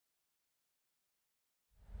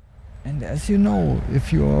And as you know,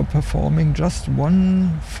 if you are performing just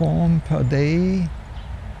one form per day,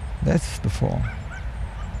 that's the form.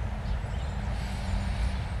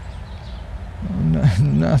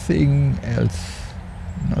 Nothing else.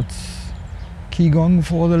 Not Qigong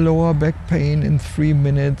for the lower back pain in 3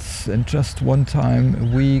 minutes and just one time a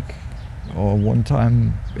week or one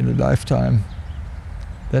time in a lifetime.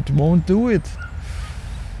 That won't do it.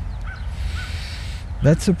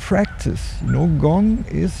 That's a practice. You know, Gong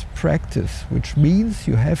is practice, which means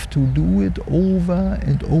you have to do it over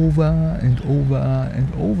and over and over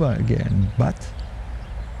and over again, but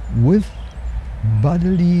with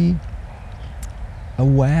bodily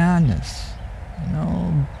awareness, you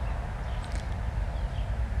know.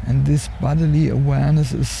 And this bodily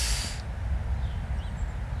awareness is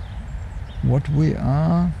what we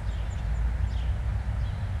are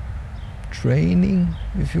training,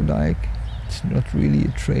 if you like. It's not really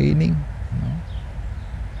a training, you know.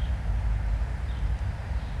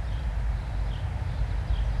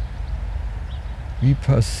 We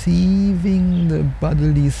perceiving the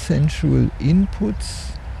bodily sensual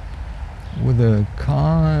inputs with a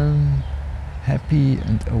calm, happy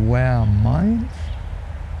and aware mind,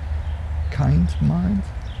 kind mind.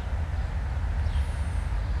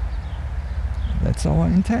 That's our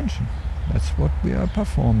intention. That's what we are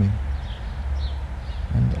performing.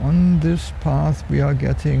 And on this path we are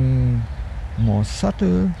getting more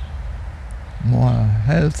subtle, more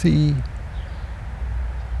healthy,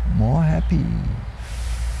 more happy.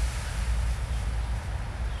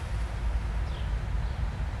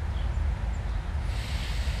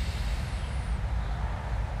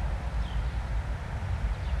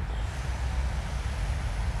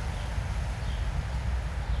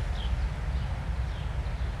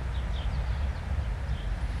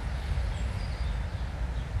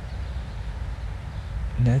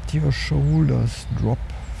 Let your shoulders drop.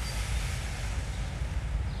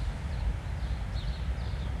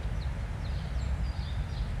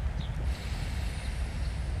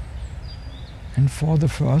 And for the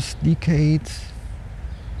first decade,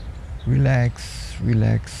 relax,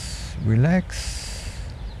 relax, relax.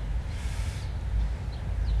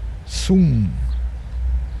 Sung.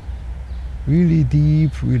 Really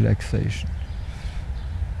deep relaxation.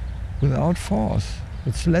 Without force.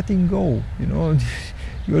 It's letting go, you know.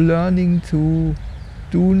 You're learning to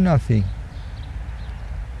do nothing.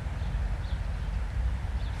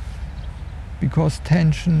 Because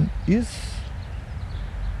tension is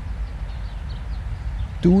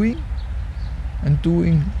doing, and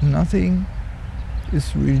doing nothing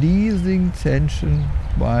is releasing tension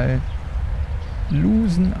by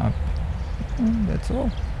loosen up. That's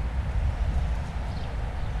all.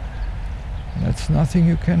 That's nothing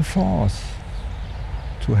you can force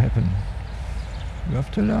to happen. You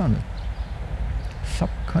have to learn it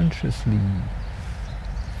subconsciously,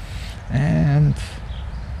 and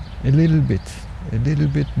a little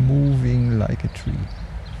bit moving like a tree.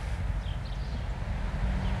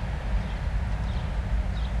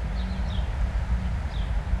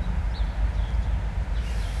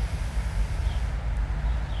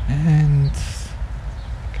 And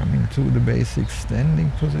coming to the basic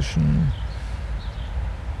standing position,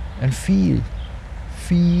 and feel.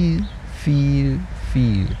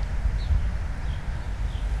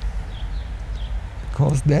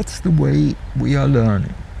 Because that's the way we are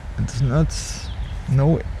learning. It's not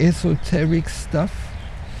no esoteric stuff.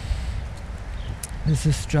 This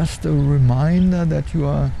is just a reminder that you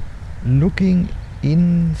are looking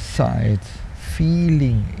inside,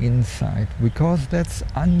 feeling inside, because that's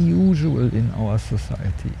unusual in our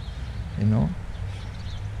society, you know.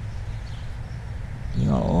 You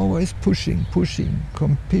are always pushing,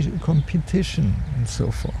 competition and so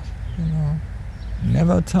forth, you know.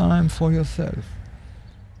 Never time for yourself.